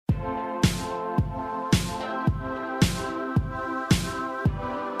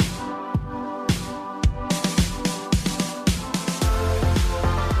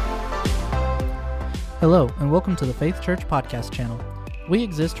Hello, and welcome to the Faith Church podcast channel. We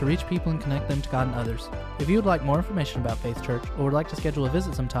exist to reach people and connect them to God and others. If you would like more information about Faith Church or would like to schedule a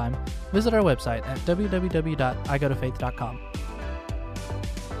visit sometime, visit our website at www.igotofaith.com.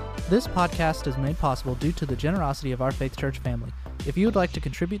 This podcast is made possible due to the generosity of our Faith Church family. If you would like to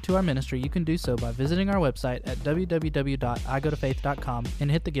contribute to our ministry, you can do so by visiting our website at www.igotofaith.com and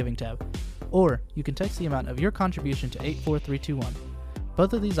hit the Giving tab. Or you can text the amount of your contribution to 84321.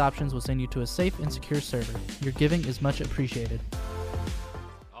 Both of these options will send you to a safe and secure server. Your giving is much appreciated.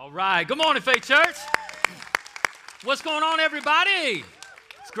 All right. Good morning, Faith Church. What's going on, everybody?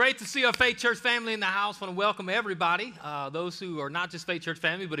 It's great to see our Faith Church family in the house. I want to welcome everybody, those who are not just Faith Church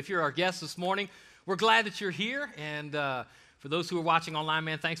family, but if you're our guest this morning, we're glad that you're here. And for those who are watching online,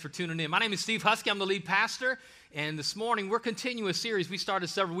 man, thanks for tuning in. My name is Steve Husky. I'm the lead pastor. And this morning, we're continuing a series we started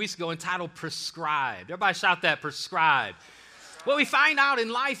several weeks ago entitled Prescribed. Everybody shout that, Prescribed. What we find out in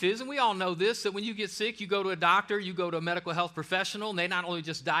life is, and we all know this, that when you get sick, you go to a doctor, you go to a medical health professional, and they not only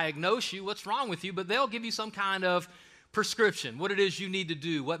just diagnose you, what's wrong with you, but they'll give you some kind of prescription, what it is you need to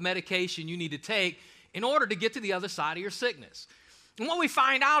do, what medication you need to take in order to get to the other side of your sickness. And what we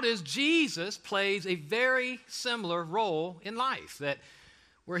find out is Jesus plays a very similar role in life, that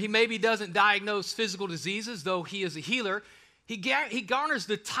where he maybe doesn't diagnose physical diseases, though he is a healer, he garners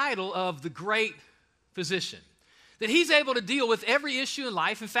the title of the great physician. That he's able to deal with every issue in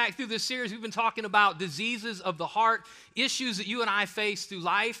life. In fact, through this series, we've been talking about diseases of the heart, issues that you and I face through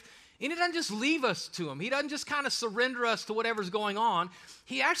life. And he doesn't just leave us to them. He doesn't just kind of surrender us to whatever's going on.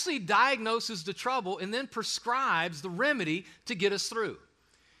 He actually diagnoses the trouble and then prescribes the remedy to get us through.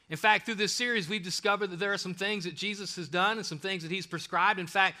 In fact, through this series, we've discovered that there are some things that Jesus has done and some things that he's prescribed. In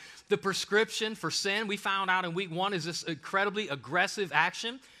fact, the prescription for sin, we found out in week 1, is this incredibly aggressive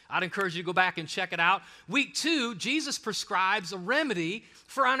action. I'd encourage you to go back and check it out. Week 2, Jesus prescribes a remedy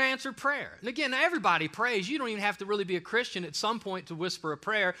for unanswered prayer. And again, everybody prays. You don't even have to really be a Christian at some point to whisper a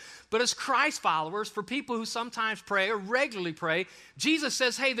prayer. But as Christ followers, for people who sometimes pray or regularly pray, Jesus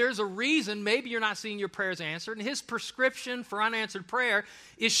says, hey, there's a reason maybe you're not seeing your prayers answered. And his prescription for unanswered prayer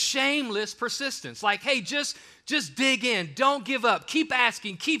is shameless persistence. Like, hey, just dig in. Don't give up. Keep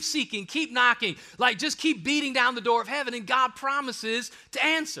asking. Keep seeking. Keep knocking. Like, just keep beating down the door of heaven, and God promises to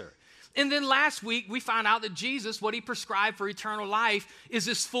answer. And then last week, we found out that Jesus, what he prescribed for eternal life is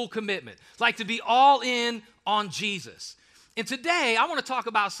this full commitment. Like to be all in on Jesus. And today, I want to talk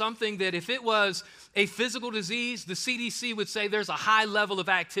about something that if it was a physical disease, the CDC would say there's a high level of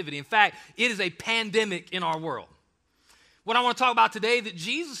activity. In fact, it is a pandemic in our world. What I want to talk about today that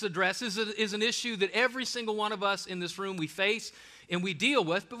Jesus addresses is an issue that every single one of us in this room we face and we deal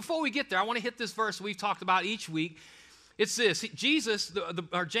with. But before we get there, I want to hit this verse we've talked about each week. It's this. Jesus,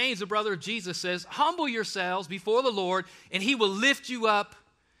 or James, the brother of Jesus, says, humble yourselves before the Lord, and he will lift you up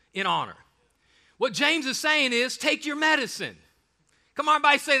in honor. What James is saying is, take your medicine. Come on,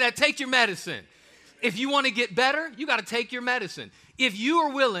 everybody say that. Take your medicine. If you want to get better, you got to take your medicine. If you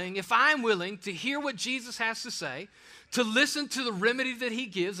are willing, if I'm willing to hear what Jesus has to say, to listen to the remedy that he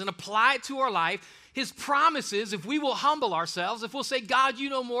gives and apply it to our life, his promise is if we will humble ourselves, if we'll say, God, you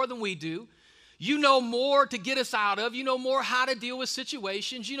know more than we do. You know more to get us out of. You know more how to deal with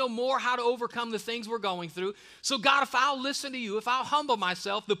situations. You know more how to overcome the things we're going through. So God, if I'll listen to you, if I'll humble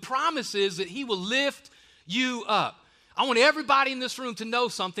myself, the promise is that he will lift you up. I want everybody in this room to know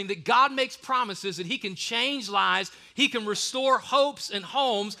something, that God makes promises that he can change lives. He can restore hopes and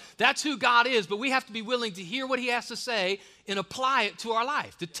homes. That's who God is. But we have to be willing to hear what he has to say and apply it to our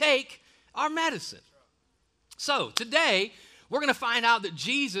life, to take our medicine. So today, we're going to find out that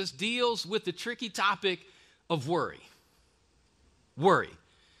Jesus deals with the tricky topic of worry. Worry.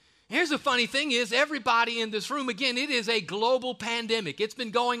 Here's the funny thing is, everybody in this room, again, it is a global pandemic. It's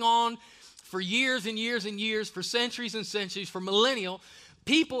been going on for years and years and years, for centuries and centuries, for millennial.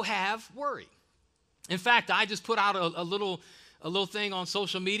 People have worry. In fact, I just put out a little thing on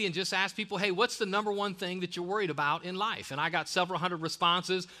social media and just asked people, hey, what's the number one thing that you're worried about in life? And I got several hundred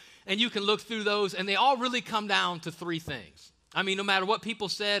responses, and you can look through those, and they all really come down to 3 things. I mean, no matter what people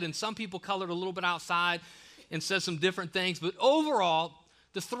said, and some people colored a little bit outside and said some different things, but overall,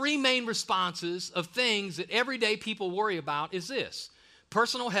 the 3 main responses of things that everyday people worry about is this: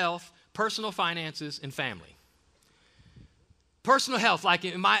 personal health, personal finances, and family. Personal health, like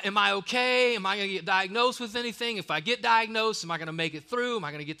am I okay? Am I going to get diagnosed with anything? If I get diagnosed, am I going to make it through? Am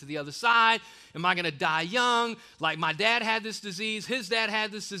I going to get to the other side? Am I going to die young? Like my dad had this disease, his dad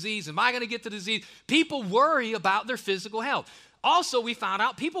had this disease. Am I going to get the disease? People worry about their physical health. Also, we found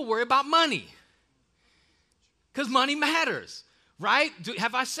out people worry about money because money matters. right?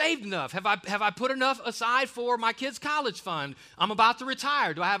 Have I saved enough? Have I put enough aside for my kids' college fund? I'm about to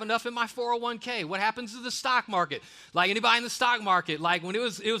retire. Do I have enough in my 401k? What happens to the stock market? Like anybody in the stock market, like when it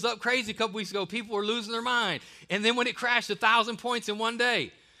was up crazy a couple weeks ago, people were losing their mind. And then when it crashed 1,000 points in one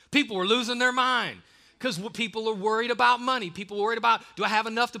day, people were losing their mind because people are worried about money. People are worried about, do I have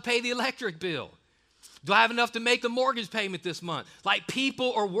enough to pay the electric bill? Do I have enough to make the mortgage payment this month? Like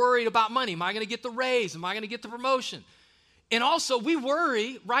people are worried about money. Am I going to get the raise? Am I going to get the promotion? And also, we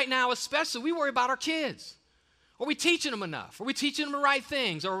worry right now, especially, we worry about our kids. Are we teaching them enough? Are we teaching them the right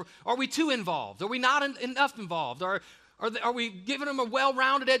things? Or are we too involved? Are we not enough involved? Are we giving them a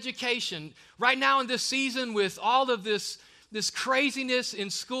well-rounded education? Right now in this season with all of this craziness in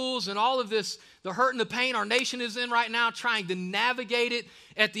schools and all of this, the hurt and the pain our nation is in right now, trying to navigate it.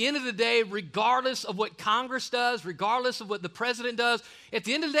 At the end of the day, regardless of what Congress does, regardless of what the president does, at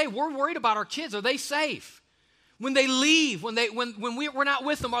the end of the day, we're worried about our kids. Are they safe? When they leave, when we're not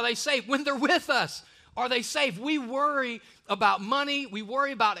with them, are they safe? When they're with us, are they safe? We worry about money, we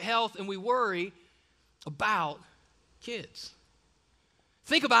worry about health, and we worry about kids.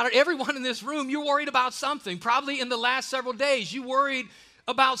 Think about it. Everyone in this room, you're worried about something. Probably in the last several days, you worried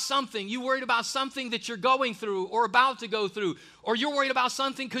about something. You worried about something that you're going through or about to go through. Or you're worried about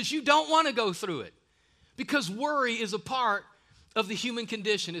something because you don't want to go through it. Because worry is a part of the human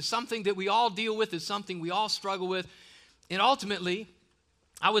condition. It's something that we all deal with. It's something we all struggle with. And ultimately,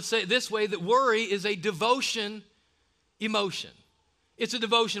 I would say it this way, that worry is a devotion emotion. It's a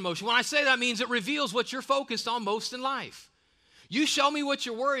devotion emotion. When I say that, it means it reveals what you're focused on most in life. You show me what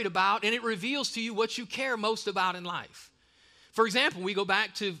you're worried about, and it reveals to you what you care most about in life. For example, we go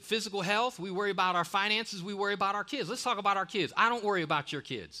back to physical health. We worry about our finances. We worry about our kids. Let's talk about our kids. I don't worry about your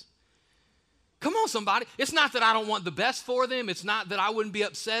kids. Come on, somebody. It's not that I don't want the best for them. It's not that I wouldn't be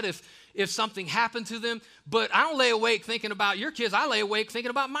upset if something happened to them. But I don't lay awake thinking about your kids. I lay awake thinking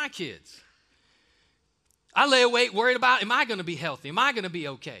about my kids. I lay awake worried about, am I going to be healthy? Am I going to be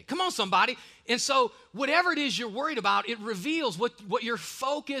okay? Come on, somebody. And so whatever it is you're worried about, it reveals what you're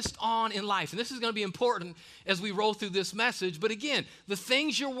focused on in life. And this is going to be important as we roll through this message. But again, the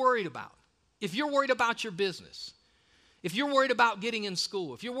things you're worried about, if you're worried about your business, if you're worried about getting in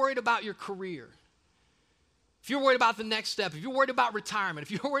school, if you're worried about your career, if you're worried about the next step, if you're worried about retirement,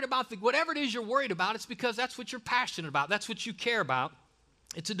 if you're worried about whatever it is you're worried about, it's because that's what you're passionate about. That's what you care about.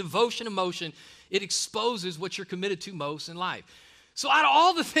 It's a devotion emotion. It exposes what you're committed to most in life. So out of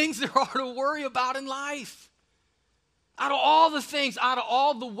all the things there are to worry about in life, out of all the things, out of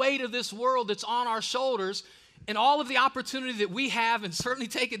all the weight of this world that's on our shoulders, and all of the opportunity that we have and certainly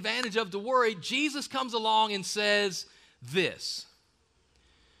take advantage of to worry, Jesus comes along and says this.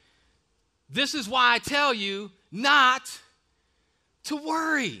 This is why I tell you not to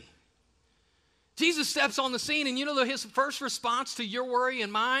worry. Jesus steps on the scene, and you know his first response to your worry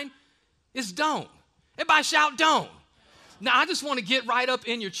and mine is don't. Everybody shout, don't. Now, I just want to get right up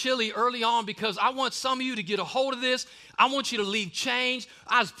in your chili early on because I want some of you to get a hold of this. I want you to leave changed.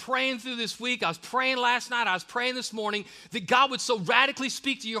 I was praying through this week. I was praying last night. I was praying this morning that God would so radically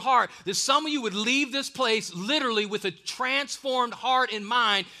speak to your heart that some of you would leave this place literally with a transformed heart and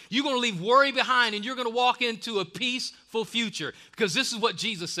mind. You're going to leave worry behind and you're going to walk into a peaceful future because this is what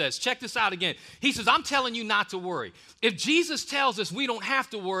Jesus says. Check this out again. He says, I'm telling you not to worry. If Jesus tells us we don't have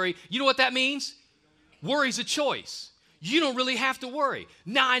to worry, you know what that means? Worry's a choice. You don't really have to worry.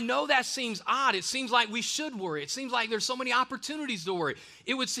 Now, I know that seems odd. It seems like we should worry. It seems like there's so many opportunities to worry.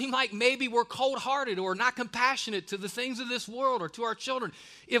 It would seem like maybe we're cold-hearted or not compassionate to the things of this world or to our children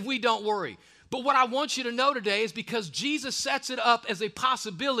if we don't worry. But what I want you to know today is because Jesus sets it up as a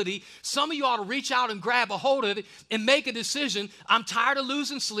possibility, some of you ought to reach out and grab a hold of it and make a decision. I'm tired of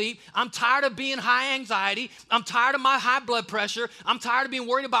losing sleep. I'm tired of being high anxiety. I'm tired of my high blood pressure. I'm tired of being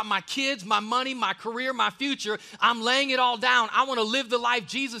worried about my kids, my money, my career, my future. I'm laying it all down. I want to live the life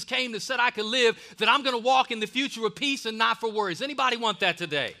Jesus came that said I could live, that I'm going to walk in the future with peace and not for worries. Anybody want that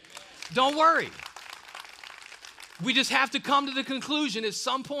today? Don't worry. We just have to come to the conclusion at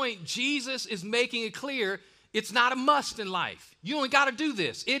some point Jesus is making it clear it's not a must in life. You only got to do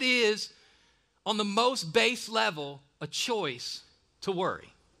this. It is, on the most base level, a choice to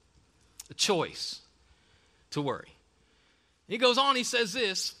worry. A choice to worry. He goes on, he says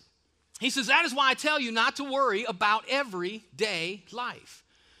this. He says, that is why I tell you not to worry about everyday life.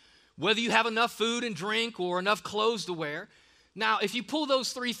 Whether you have enough food and drink or enough clothes to wear. Now, if you pull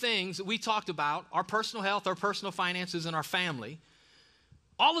those three things that we talked about, our personal health, our personal finances, and our family,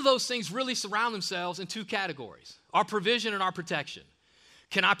 all of those things really surround themselves in two categories, our provision and our protection.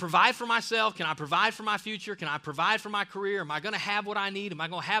 Can I provide for myself? Can I provide for my future? Can I provide for my career? Am I going to have what I need? Am I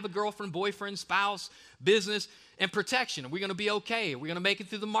going to have a girlfriend, boyfriend, spouse, business, and protection? Are we going to be okay? Are we going to make it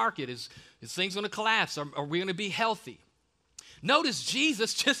through the market? Is things going to collapse? Are we going to be healthy? Notice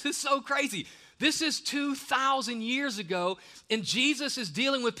Jesus just is so crazy. This is 2,000 years ago, and Jesus is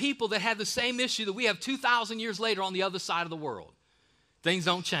dealing with people that had the same issue that we have 2,000 years later on the other side of the world. Things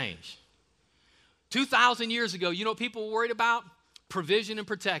don't change. 2,000 years ago, you know what people were worried about? Provision and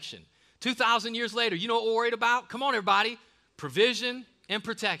protection. 2,000 years later, you know what we're worried about? Come on, everybody. Provision and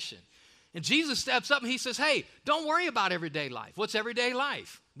protection. And Jesus steps up and he says, hey, don't worry about everyday life. What's everyday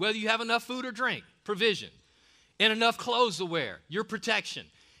life? Whether you have enough food or drink, provision, and enough clothes to wear, your protection.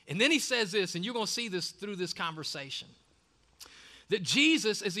 And then he says this, and you're going to see this through this conversation, that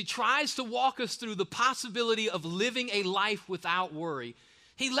Jesus, as he tries to walk us through the possibility of living a life without worry,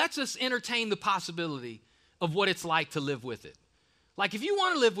 he lets us entertain the possibility of what it's like to live with it. Like if you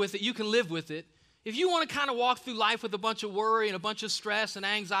want to live with it, you can live with it. If you want to kind of walk through life with a bunch of worry and a bunch of stress and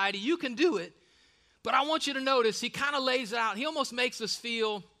anxiety, you can do it. But I want you to notice he kind of lays it out. He almost makes us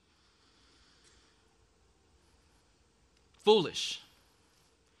feel foolish,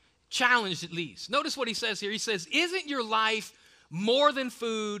 challenged at least. Notice what he says here. He says, isn't your life more than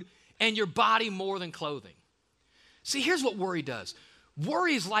food and your body more than clothing? See, here's what worry does.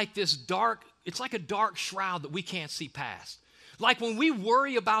 Worry is like this dark, it's like a dark shroud that we can't see past. Like when we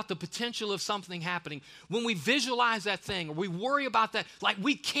worry about the potential of something happening, when we visualize that thing or we worry about that, like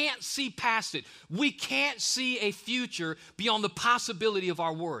we can't see past it. We can't see a future beyond the possibility of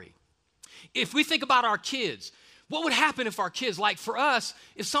our worry. If we think about our kids, what would happen if our kids, like for us,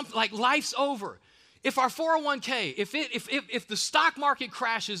 if something like life's over, if our 401k, if the stock market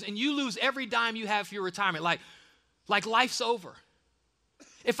crashes and you lose every dime you have for your retirement, like life's over.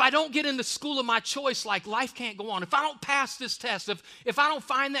 If I don't get in the school of my choice, like life can't go on. If I don't pass this test, if I don't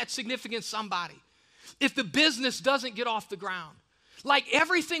find that significant somebody, if the business doesn't get off the ground, like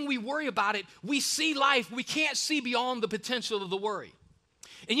everything we worry about it, we see life, we can't see beyond the potential of the worry.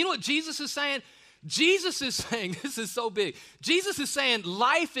 And you know what Jesus is saying? Jesus is saying, this is so big. Jesus is saying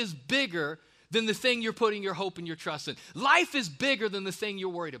life is bigger than the thing you're putting your hope and your trust in. Life is bigger than the thing you're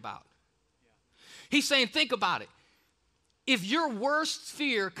worried about. He's saying, think about it. If your worst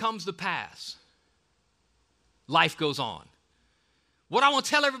fear comes to pass, life goes on. What I want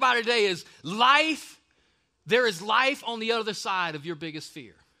to tell everybody today is there is life on the other side of your biggest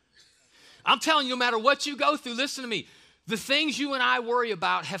fear. I'm telling you, no matter what you go through, listen to me, the things you and I worry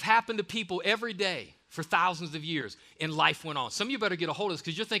about have happened to people every day for thousands of years, and life went on. Some of you better get a hold of this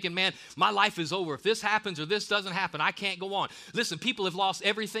because you're thinking, man, my life is over. If this happens or this doesn't happen, I can't go on. Listen, people have lost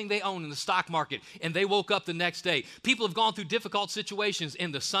everything they own in the stock market, and they woke up the next day. People have gone through difficult situations,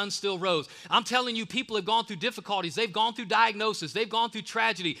 and the sun still rose. I'm telling you, people have gone through difficulties. They've gone through diagnosis. They've gone through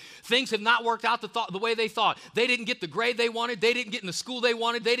tragedy. Things have not worked out the way they thought. They didn't get the grade they wanted. They didn't get in the school they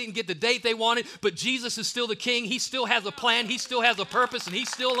wanted. They didn't get the date they wanted, but Jesus is still the king. He still has a plan. He still has a purpose, and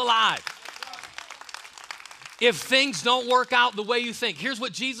he's still alive. If things don't work out the way you think, here's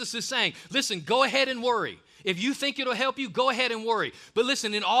what Jesus is saying. Listen, go ahead and worry. If you think it'll help you, go ahead and worry. But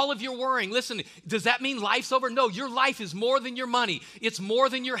listen, in all of your worrying, listen, does that mean life's over? No, your life is more than your money. It's more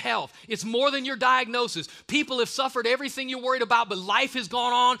than your health. It's more than your diagnosis. People have suffered everything you're worried about, but life has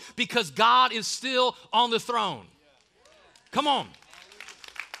gone on because God is still on the throne. Come on.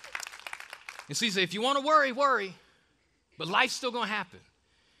 And so he said, if you want to worry, worry. But life's still going to happen.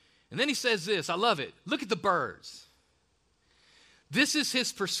 And then he says this, I love it. Look at the birds. This is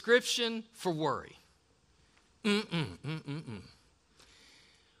his prescription for worry.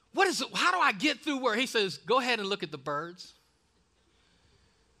 What is it? How do I get through worry? He says, go ahead and look at the birds.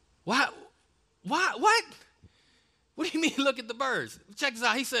 What? What do you mean look at the birds? Check this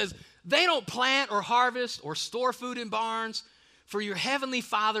out. He says, they don't plant or harvest or store food in barns, for your heavenly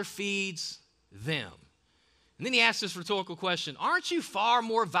Father feeds them. And then he asks this rhetorical question, aren't you far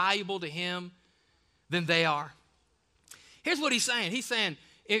more valuable to him than they are? Here's what he's saying. He's saying,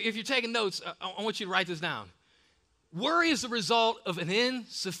 if you're taking notes, I want you to write this down. Worry is the result of an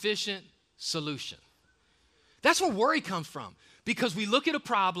insufficient solution. That's where worry comes from, because we look at a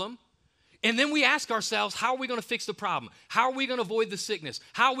problem and then we ask ourselves, how are we going to fix the problem? How are we going to avoid the sickness?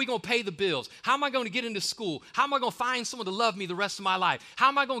 How are we going to pay the bills? How am I going to get into school? How am I going to find someone to love me the rest of my life? How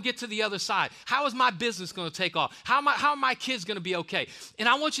am I going to get to the other side? How is my business going to take off? How are my kids going to be okay? And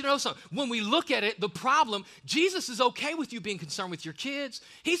I want you to know something. When we look at it, the problem, Jesus is okay with you being concerned with your kids.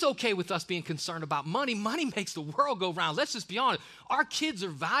 He's okay with us being concerned about money. Money makes the world go round. Let's just be honest. Our kids are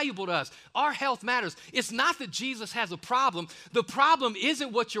valuable to us. Our health matters. It's not that Jesus has a problem. The problem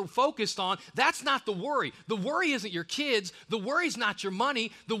isn't what you're focused on. on, that's not the worry. The worry isn't your kids. The worry's not your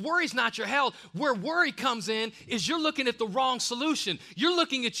money. The worry's not your health. Where worry comes in is you're looking at the wrong solution. You're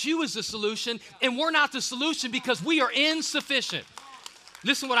looking at you as the solution, and we're not the solution because we are insufficient.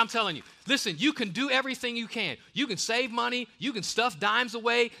 Listen to what I'm telling you. Listen, you can do everything you can. You can save money. You can stuff dimes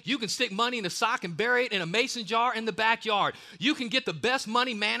away. You can stick money in a sock and bury it in a mason jar in the backyard. You can get the best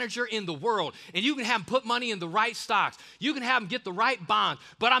money manager in the world, and you can have them put money in the right stocks. You can have them get the right bonds.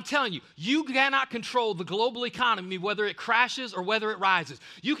 But I'm telling you, you cannot control the global economy, whether it crashes or whether it rises.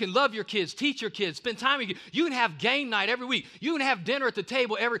 You can love your kids, teach your kids, spend time with your kids. You can have game night every week. You can have dinner at the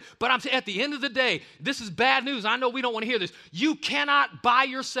table but at the end of the day, this is bad news. I know we don't want to hear this. You cannot by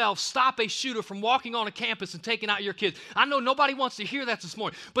yourself stop a shooter from walking on a campus and taking out your kids. I know nobody wants to hear that this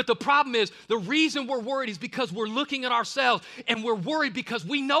morning, but the problem is the reason we're worried is because we're looking at ourselves, and we're worried because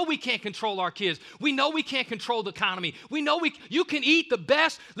we know we can't control our kids. We know we can't control the economy. We know you can eat the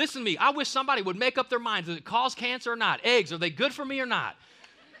best. Listen to me. I wish somebody would make up their minds. Does it cause cancer or not? Eggs, are they good for me or not?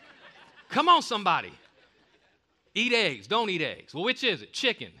 Come on, somebody. Eat eggs. Don't eat eggs. Well, which is it?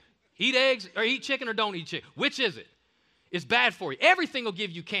 Chicken. Eat eggs or eat chicken or don't eat chicken. Which is it? It's bad for you. Everything will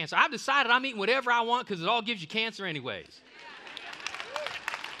give you cancer. I've decided I'm eating whatever I want because it all gives you cancer anyways.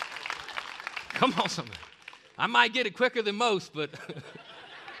 Come on, somebody. I might get it quicker than most, but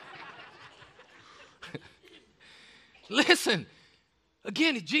listen.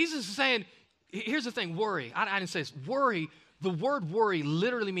 Again, Jesus is saying, here's the thing, worry. I didn't say this. Worry, the word worry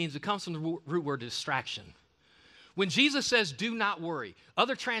literally means, it comes from the root word distraction. When Jesus says, do not worry,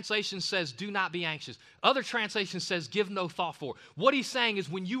 other translations says, do not be anxious. Other translations says, give no thought for. What he's saying is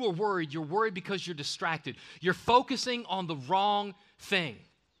when you are worried, you're worried because you're distracted. You're focusing on the wrong thing.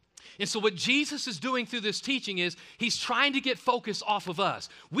 And so what Jesus is doing through this teaching is he's trying to get focus off of us.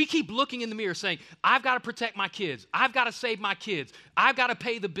 We keep looking in the mirror saying, I've got to protect my kids. I've got to save my kids. I've got to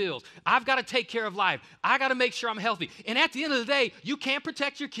pay the bills. I've got to take care of life. I got to make sure I'm healthy. And at the end of the day, you can't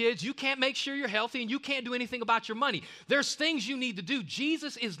protect your kids. You can't make sure you're healthy, and you can't do anything about your money. There's things you need to do.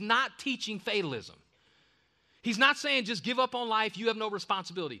 Jesus is not teaching fatalism. He's not saying just give up on life. You have no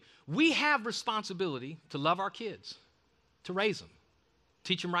responsibility. We have responsibility to love our kids, to raise them.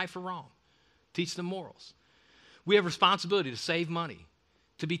 Teach them right for wrong. Teach them morals. We have responsibility to save money,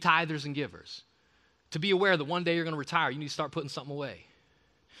 to be tithers and givers, to be aware that one day you're going to retire. You need to start putting something away.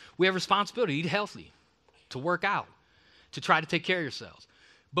 We have responsibility to eat healthy, to work out, to try to take care of yourselves.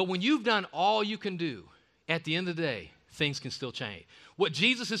 But when you've done all you can do, at the end of the day, things can still change. What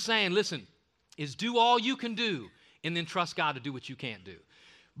Jesus is saying, listen, is do all you can do and then trust God to do what you can't do.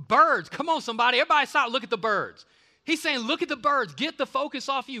 Birds, come on somebody. Everybody stop, look at the birds. He's saying, look at the birds. Get the focus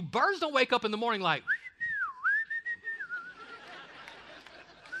off you. Birds don't wake up in the morning like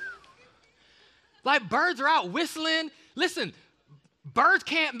birds are out whistling. Listen, birds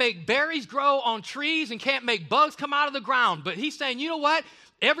can't make berries grow on trees and can't make bugs come out of the ground. But he's saying, you know what?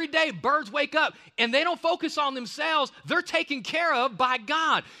 Every day birds wake up and they don't focus on themselves. They're taken care of by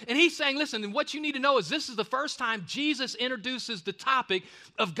God. And he's saying, listen, and what you need to know is this is the first time Jesus introduces the topic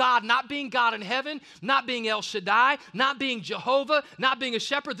of God not being God in heaven, not being El Shaddai, not being Jehovah, not being a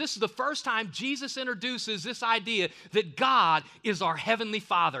shepherd. This is the first time Jesus introduces this idea that God is our heavenly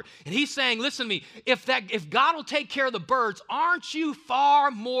Father. And he's saying, listen to me, if God will take care of the birds, aren't you far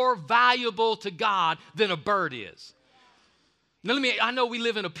more valuable to God than a bird is? Now, I know we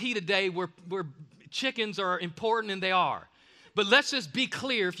live in a PETA day where chickens are important, and they are. But let's just be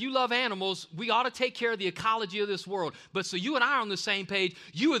clear. If you love animals, we ought to take care of the ecology of this world. But so you and I are on the same page.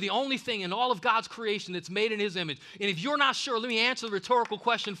 You are the only thing in all of God's creation that's made in his image. And if you're not sure, let me answer the rhetorical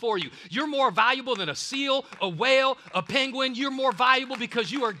question for you. You're more valuable than a seal, a whale, a penguin. You're more valuable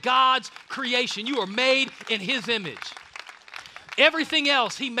because you are God's creation. You are made in his image. Everything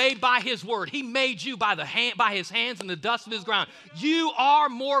else he made by his word. He made you by his hands and the dust of his ground. You are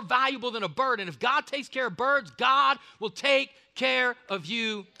more valuable than a bird. And if God takes care of birds, God will take care of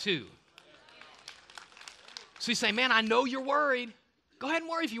you too. So you say, man, I know you're worried. Go ahead and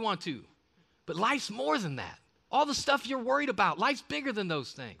worry if you want to. But life's more than that. All the stuff you're worried about, life's bigger than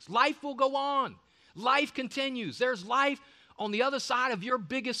those things. Life will go on. Life continues. There's life on the other side of your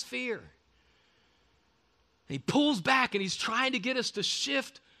biggest fear. He pulls back and he's trying to get us to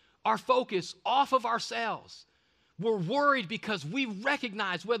shift our focus off of ourselves. We're worried because we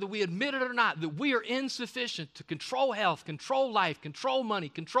recognize, whether we admit it or not, that we are insufficient to control health, control life, control money,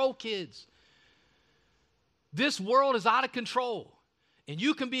 control kids. This world is out of control, and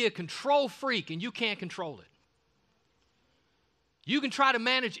you can be a control freak and you can't control it. You can try to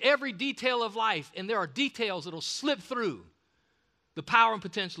manage every detail of life, and there are details that will slip through the power and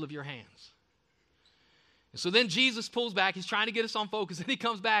potential of your hands. And so then Jesus pulls back. He's trying to get us on focus. And he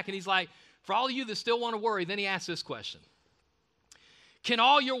comes back and he's like, for all of you that still want to worry, then he asks this question. Can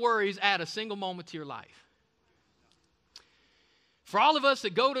all your worries add a single moment to your life? For all of us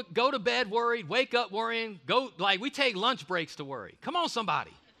that go to bed worried, wake up worrying, we take lunch breaks to worry. Come on,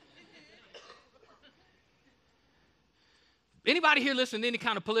 somebody. Anybody here listen to any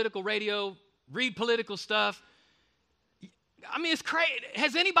kind of political radio, read political stuff? I mean, it's crazy.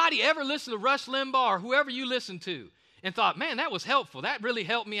 Has anybody ever listened to Rush Limbaugh or whoever you listen to and thought, man, that was helpful. That really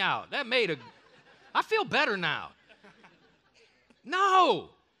helped me out. I feel better now. No.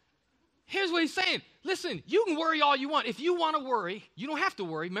 Here's what he's saying. Listen, you can worry all you want. If you want to worry, you don't have to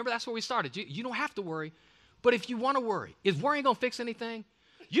worry. Remember, that's where we started. You don't have to worry. But if you want to worry, is worrying going to fix anything?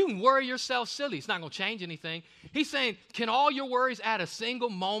 You can worry yourself silly. It's not going to change anything. He's saying, can all your worries add a single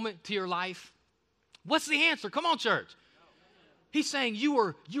moment to your life? What's the answer? Come on, church. He's saying you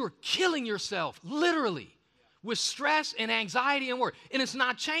are killing yourself, literally, with stress and anxiety and worry. And it's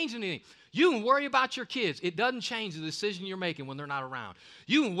not changing anything. You can worry about your kids. It doesn't change the decision you're making when they're not around.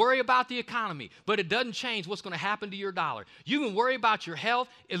 You can worry about the economy, but it doesn't change what's going to happen to your dollar. You can worry about your health.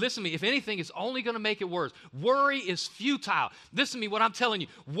 And listen to me, if anything, it's only going to make it worse. Worry is futile. Listen to me, what I'm telling you.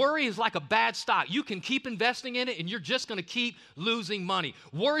 Worry is like a bad stock. You can keep investing in it, and you're just going to keep losing money.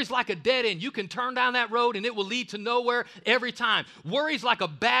 Worry is like a dead end. You can turn down that road, and it will lead to nowhere every time. Worry is like a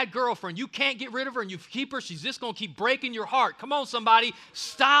bad girlfriend. You can't get rid of her, and you keep her. She's just going to keep breaking your heart. Come on, somebody.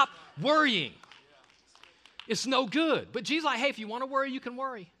 Stop worrying. It's no good. But Jesus is like, hey, if you want to worry, you can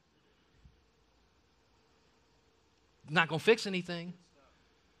worry. Not going to fix anything.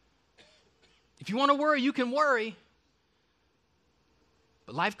 If you want to worry, you can worry.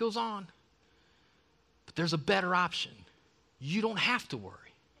 But life goes on. But there's a better option. You don't have to worry.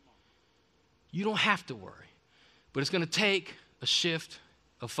 You don't have to worry. But it's going to take a shift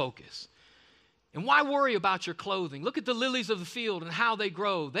of focus. And why worry about your clothing? Look at the lilies of the field and how they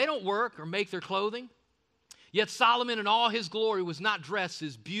grow. They don't work or make their clothing. Yet Solomon in all his glory was not dressed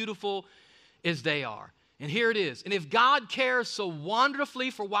as beautiful as they are. And here it is. And if God cares so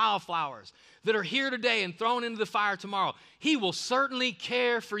wonderfully for wildflowers that are here today and thrown into the fire tomorrow, he will certainly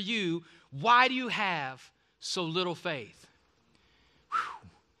care for you. Why do you have so little faith? Whew.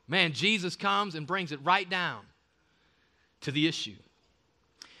 Man, Jesus comes and brings it right down to the issue.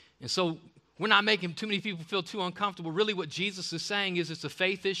 And so we're not making too many people feel too uncomfortable. Really what Jesus is saying is it's a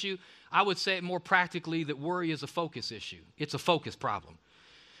faith issue. I would say it more practically that worry is a focus issue. It's a focus problem.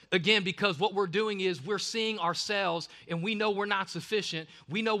 Again, because what we're doing is we're seeing ourselves and we know we're not sufficient.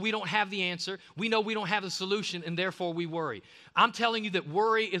 We know we don't have the answer. We know we don't have the solution, and therefore we worry. I'm telling you that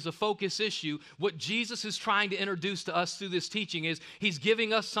worry is a focus issue. What Jesus is trying to introduce to us through this teaching is he's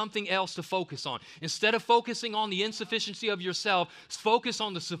giving us something else to focus on. Instead of focusing on the insufficiency of yourself, focus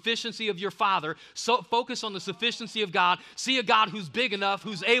on the sufficiency of your Father. So focus on the sufficiency of God. See a God who's big enough,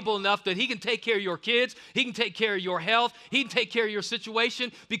 who's able enough that he can take care of your kids. He can take care of your health. He can take care of your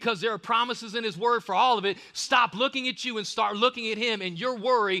situation because there are promises in his word for all of it. Stop looking at you and start looking at him, and your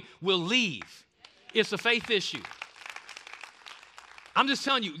worry will leave. It's a faith issue. I'm just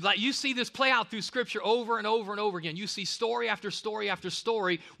telling you, like you see this play out through Scripture over and over and over again. You see story after story after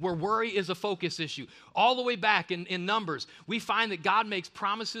story where worry is a focus issue. All the way back in Numbers, we find that God makes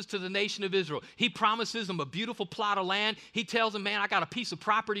promises to the nation of Israel. He promises them a beautiful plot of land. He tells them, man, I got a piece of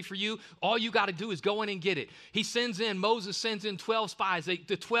property for you. All you got to do is go in and get it. Moses sends in 12 spies. The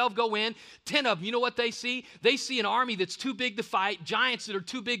 12 go in, 10 of them, you know what they see? They see an army that's too big to fight, giants that are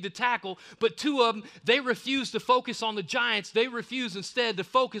too big to tackle, but 2 of them, they refuse to focus on the giants. They refuse instead to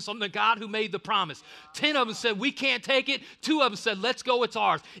focus on the God who made the promise. 10 of them said, we can't take it. 2 of them said, let's go, it's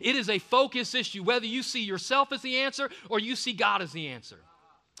ours. It is a focus issue, whether you see yourself as the answer or you see God as the answer.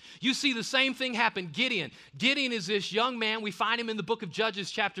 You see the same thing happen. Gideon. Gideon is this young man. We find him in the book of Judges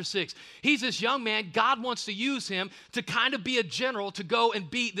chapter 6. He's this young man. God wants to use him to kind of be a general to go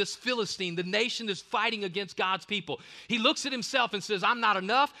and beat this Philistine, the nation that's fighting against God's people. He looks at himself and says, I'm not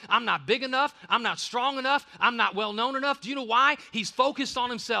enough. I'm not big enough. I'm not strong enough. I'm not well known enough. Do you know why? He's focused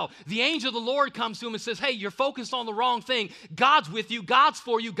on himself. The angel of the Lord comes to him and says, hey, you're focused on the wrong thing. God's with you. God's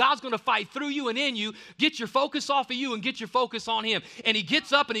for you. God's going to fight through you and in you. Get your focus off of you and get your focus on him. And he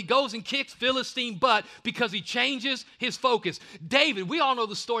gets up and he goes and kicks Philistine butt because he changes his focus. David, we all know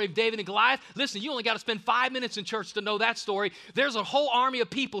the story of David and Goliath. Listen, you only got to spend 5 minutes in church to know that story. There's a whole army of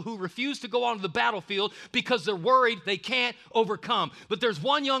people who refuse to go onto the battlefield because they're worried they can't overcome. But there's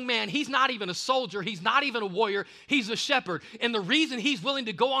one young man, he's not even a soldier, he's not even a warrior, he's a shepherd. And the reason he's willing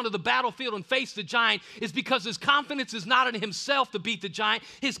to go onto the battlefield and face the giant is because his confidence is not in himself to beat the giant.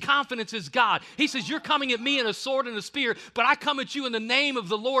 His confidence is God. He says, you're coming at me in a sword and a spear, but I come at you in the name of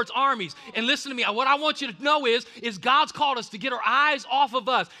the Lord's armies. And listen to me, what I want you to know is God's called us to get our eyes off of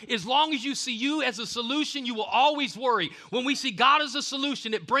us. As long as you see you as a solution, you will always worry. When we see God as a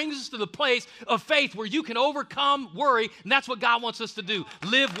solution, it brings us to the place of faith where you can overcome worry, and that's what God wants us to do.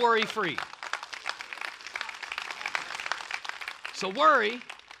 Live worry-free. So worry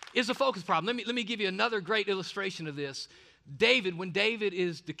is a focus problem. Let me give you another great illustration of this. David, when David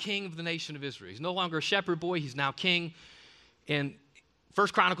is the king of the nation of Israel, he's no longer a shepherd boy, he's now king. And 1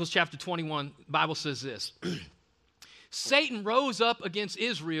 Chronicles chapter 21, the Bible says this. Satan rose up against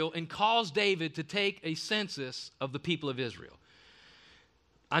Israel and caused David to take a census of the people of Israel.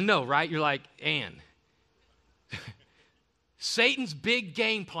 I know, right? You're like, Ann. Satan's big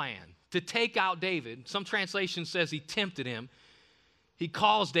game plan to take out David, some translation says he tempted him. He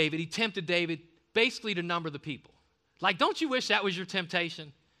caused David, he tempted David basically to number the people. Like, don't you wish that was your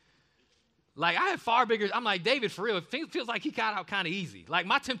temptation? Like, I have far bigger, I'm like, David, for real, it feels like he got out kind of easy. Like,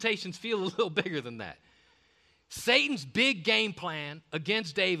 my temptations feel a little bigger than that. Satan's big game plan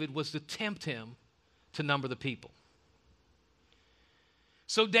against David was to tempt him to number the people.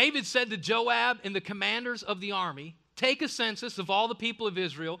 So David said to Joab and the commanders of the army, take a census of all the people of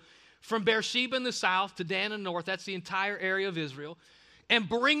Israel from Beersheba in the south to Dan in the north, that's the entire area of Israel, and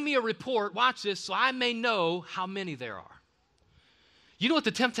bring me a report, watch this, so I may know how many there are. You know what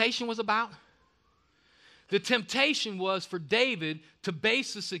the temptation was about? The temptation was for David to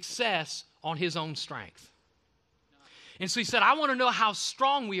base the success on his own strength. And so he said, I want to know how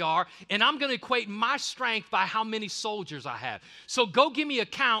strong we are, and I'm going to equate my strength by how many soldiers I have. So go give me a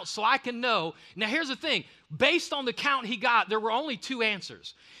count so I can know. Now here's the thing. Based on the count he got, there were only two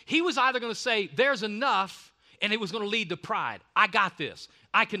answers. He was either going to say, there's enough, and it was going to lead to pride. I got this.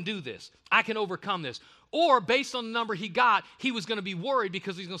 I can do this. I can overcome this. Or based on the number he got, he was going to be worried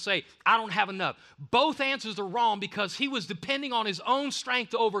because he's going to say, I don't have enough. Both answers are wrong because he was depending on his own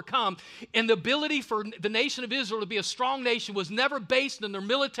strength to overcome. And the ability for the nation of Israel to be a strong nation was never based in their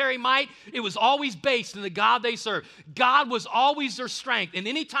military might. It was always based in the God they served. God was always their strength. And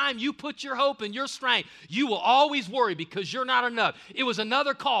anytime you put your hope in your strength, you will always worry because you're not enough. It was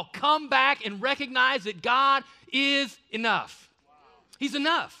another call. Come back and recognize that God is enough. He's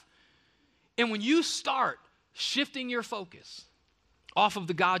enough. And when you start shifting your focus off of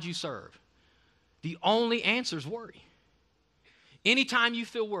the God you serve, the only answer is worry. Anytime you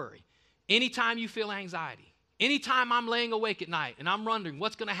feel worry, anytime you feel anxiety, anytime I'm laying awake at night and I'm wondering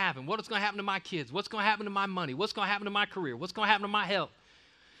what's going to happen, what's going to happen to my kids, what's going to happen to my money, what's going to happen to my career, what's going to happen to my health,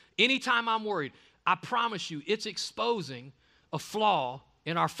 anytime I'm worried, I promise you it's exposing a flaw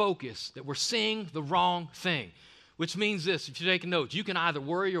in our focus that we're seeing the wrong thing, which means this, if you're taking notes, you can either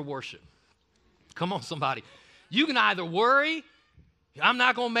worry or worship. Come on, somebody. You can either worry, I'm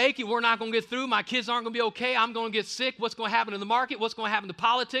not going to make it, we're not going to get through, my kids aren't going to be okay, I'm going to get sick, what's going to happen in the market, what's going to happen to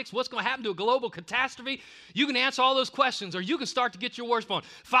politics, what's going to happen to a global catastrophe. You can answer all those questions, or you can start to get your worship on.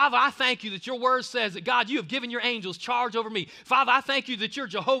 Father, I thank you that your word says that, God, you have given your angels charge over me. Father, I thank you that you're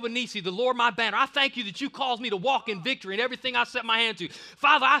Jehovah Nissi, the Lord my banner. I thank you that you caused me to walk in victory in everything I set my hand to.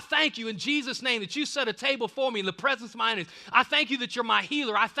 Father, I thank you in Jesus' name that you set a table for me in the presence of my enemies. I thank you that you're my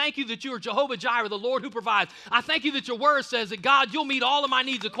healer. I thank you that you are Jehovah Jireh, the Lord who provides. I thank you that your word says that, God, you'll meet all of my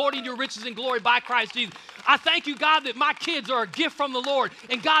needs according to your riches and glory by Christ Jesus. I thank you, God, that my kids are a gift from the Lord,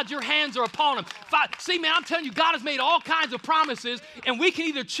 and God, your hands are upon them. See, man, I'm telling you, God has made all kinds of promises, and we can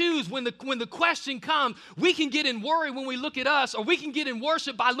either choose when the question comes, we can get in worry when we look at us, or we can get in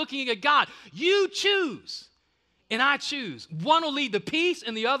worship by looking at God. You choose, and I choose. One will lead to peace,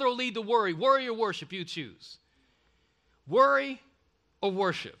 and the other will lead to worry. Worry or worship, you choose. Worry or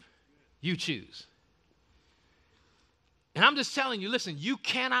worship, you choose. And I'm just telling you, listen, you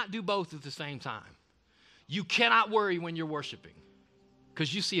cannot do both at the same time. You cannot worry when you're worshiping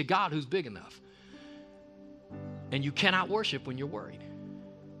because you see a God who's big enough. And you cannot worship when you're worried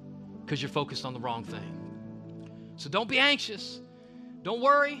because you're focused on the wrong thing. So don't be anxious. Don't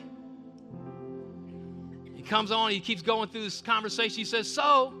worry. He comes on, he keeps going through this conversation. He says,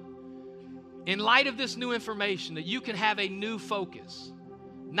 so, in light of this new information, that you can have a new focus.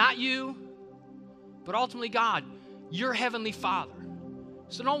 Not you, but ultimately God, your heavenly Father.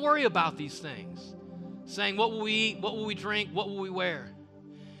 So don't worry about these things. Saying, what will we eat? What will we drink? What will we wear?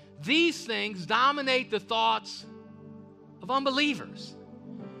 These things dominate the thoughts of unbelievers.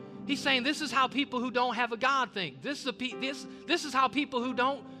 He's saying this is how people who don't have a God think. This is how people who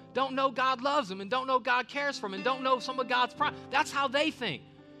don't know God loves them and don't know God cares for them and don't know some of God's promises. That's how they think.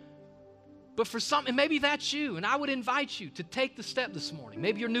 But for some, and maybe that's you, and I would invite you to take the step this morning.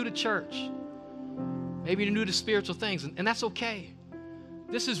 Maybe you're new to church. Maybe you're new to spiritual things, and that's okay.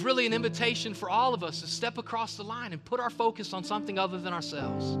 This is really an invitation for all of us to step across the line and put our focus on something other than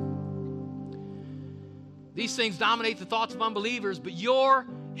ourselves. These things dominate the thoughts of unbelievers, but your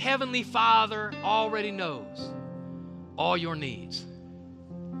Heavenly Father already knows all your needs.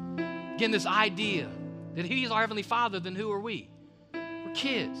 Again, this idea that He's our Heavenly Father, then who are we? We're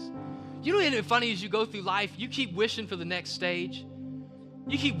kids. You know what's funny as you go through life, you keep wishing for the next stage.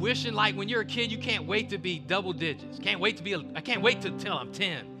 You keep wishing, like when you're a kid, you can't wait to be double digits. I can't wait till I'm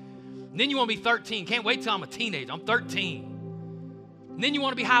 10. And then you want to be 13. Can't wait till I'm a teenager. I'm 13. And then you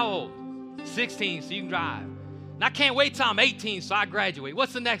want to be how old? 16, so you can drive. And I can't wait till I'm 18, so I graduate.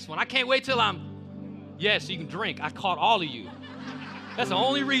 What's the next one? I can't wait till so you can drink. I caught all of you. That's the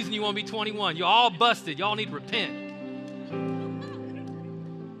only reason you want to be 21. You're all busted. Y'all need to repent.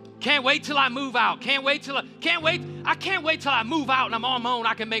 Can't wait till I move out. I can't wait till I move out and I'm on my own.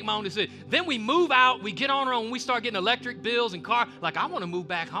 I can make my own decision. Then we move out, we get on our own, we start getting electric bills and car. Like, I want to move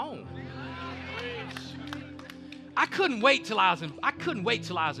back home. I couldn't wait till I was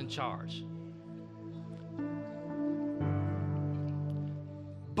in charge.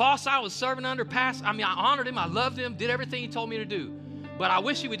 Boss I was serving under, I honored him, I loved him, did everything he told me to do. But I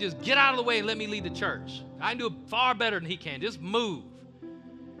wish he would just get out of the way and let me lead the church. I can do it far better than he can. Just move.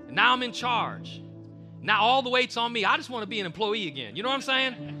 And now I'm in charge. Now all the weight's on me. I just want to be an employee again. You know what I'm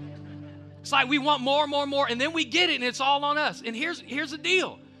saying? It's like we want more, and then we get it, and it's all on us. And here's the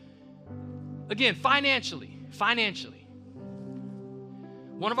deal. Again, financially,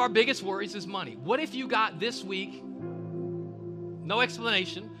 one of our biggest worries is money. What if you got this week, no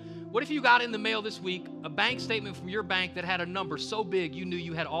explanation, what if you got in the mail this week a bank statement from your bank that had a number so big you knew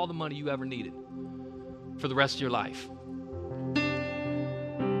you had all the money you ever needed for the rest of your life?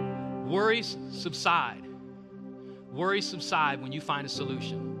 Worries subside. Worries subside when you find a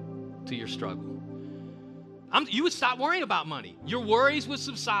solution to your struggle. You would stop worrying about money. Your worries would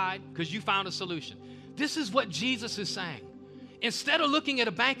subside because you found a solution. This is what Jesus is saying. Instead of looking at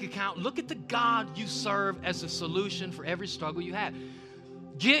a bank account, look at the God you serve as a solution for every struggle you have.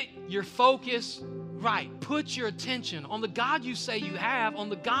 Get your focus right. Put your attention on the God you say you have, on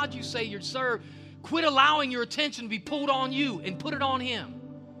the God you say you serve. Quit allowing your attention to be pulled on you and put it on Him.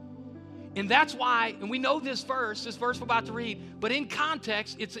 And that's why, and we know this verse we're about to read, but in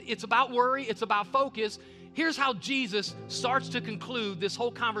context, it's about worry, it's about focus. Here's how Jesus starts to conclude this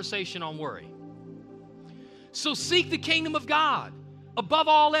whole conversation on worry. So seek the kingdom of God above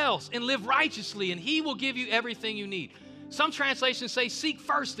all else and live righteously, and He will give you everything you need. Some translations say, seek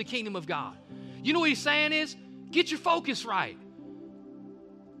first the kingdom of God. You know what He's saying is, get your focus right.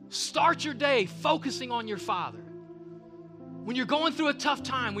 Start your day focusing on your Father. When you're going through a tough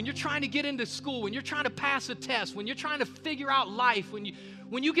time, when you're trying to get into school, when you're trying to pass a test, when you're trying to figure out life, when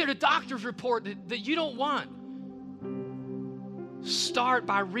you get a doctor's report that you don't want, start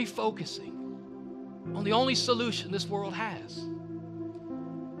by refocusing on the only solution this world has.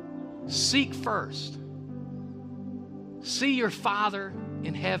 Seek first. See your Father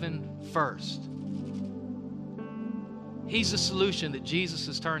in heaven first. He's the solution that Jesus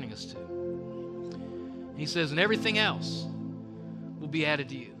is turning us to. He says, and everything else will be added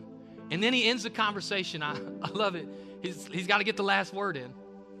to you. And then he ends the conversation. I love it. He's got to get the last word in.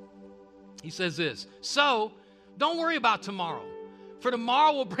 He says this, so don't worry about tomorrow, for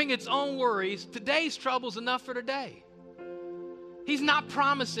tomorrow will bring its own worries. Today's trouble's enough for today. He's not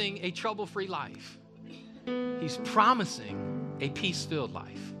promising a trouble-free life. He's promising a peace-filled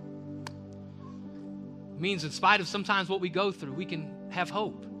life. It means in spite of sometimes what we go through, we can have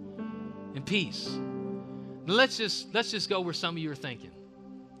hope and peace. Now let's just go where some of you are thinking.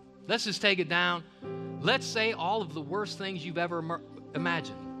 Let's just take it down. Let's say all of the worst things you've ever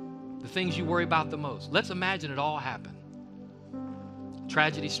imagined, the things you worry about the most. Let's imagine it all happen.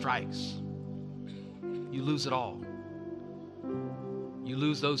 Tragedy strikes. You lose it all. You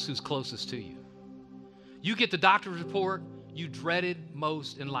lose those who's closest to you. You get the doctor's report you dreaded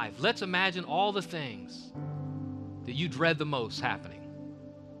most in life. Let's imagine all the things that you dread the most happening.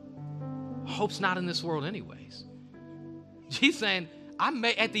 Hope's not in this world anyways. He's saying,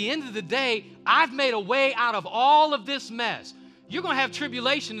 at the end of the day, I've made a way out of all of this mess. You're going to have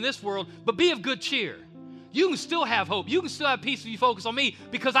tribulation in this world, but be of good cheer. You can still have hope. You can still have peace if you focus on me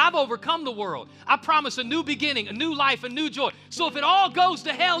because I've overcome the world. I promise a new beginning, a new life, a new joy. So if it all goes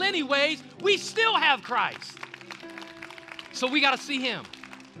to hell anyways, we still have Christ. So we got to see Him.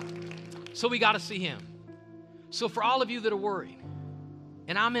 So for all of you that are worried,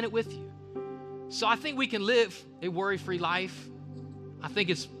 and I'm in it with you. So I think we can live a worry-free life. I think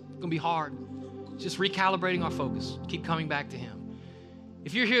it's going to be hard. Just recalibrating our focus. Keep coming back to Him.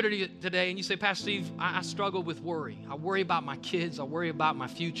 If you're here today and you say, Pastor Steve, I struggle with worry. I worry about my kids. I worry about my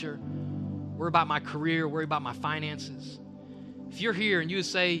future. Worry about my career. Worry about my finances. If you're here and you would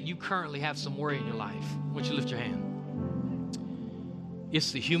say you currently have some worry in your life, I want you to lift your hand.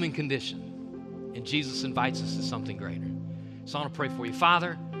 It's the human condition, and Jesus invites us to something greater. So I want to pray for you.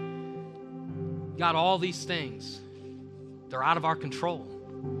 Father, God, all these things, they're out of our control.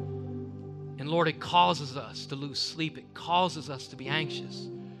 And Lord, it causes us to lose sleep. It causes us to be anxious.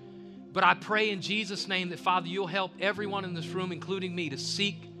 But I pray in Jesus' name that, Father, you'll help everyone in this room, including me, to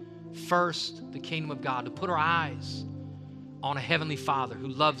seek first the kingdom of God, to put our eyes on a heavenly Father who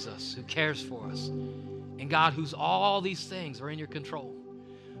loves us, who cares for us, and God, whose all these things are in your control.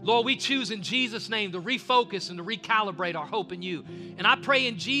 Lord, we choose in Jesus' name to refocus and to recalibrate our hope in you. And I pray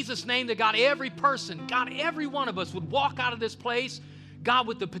in Jesus' name that, God, every person, God, every one of us would walk out of this place, God,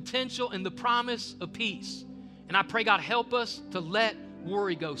 with the potential and the promise of peace. And I pray, God, help us to let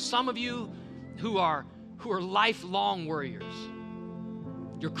worry go. Some of you who are lifelong worriers,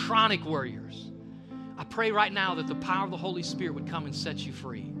 you're chronic worriers, I pray right now that the power of the Holy Spirit would come and set you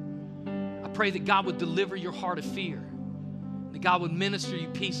free. I pray that God would deliver your heart of fear, that God would minister you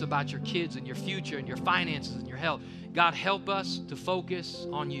peace about your kids and your future and your finances and your health. God, help us to focus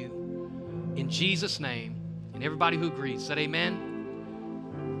on you. In Jesus' name, and everybody who agrees said amen.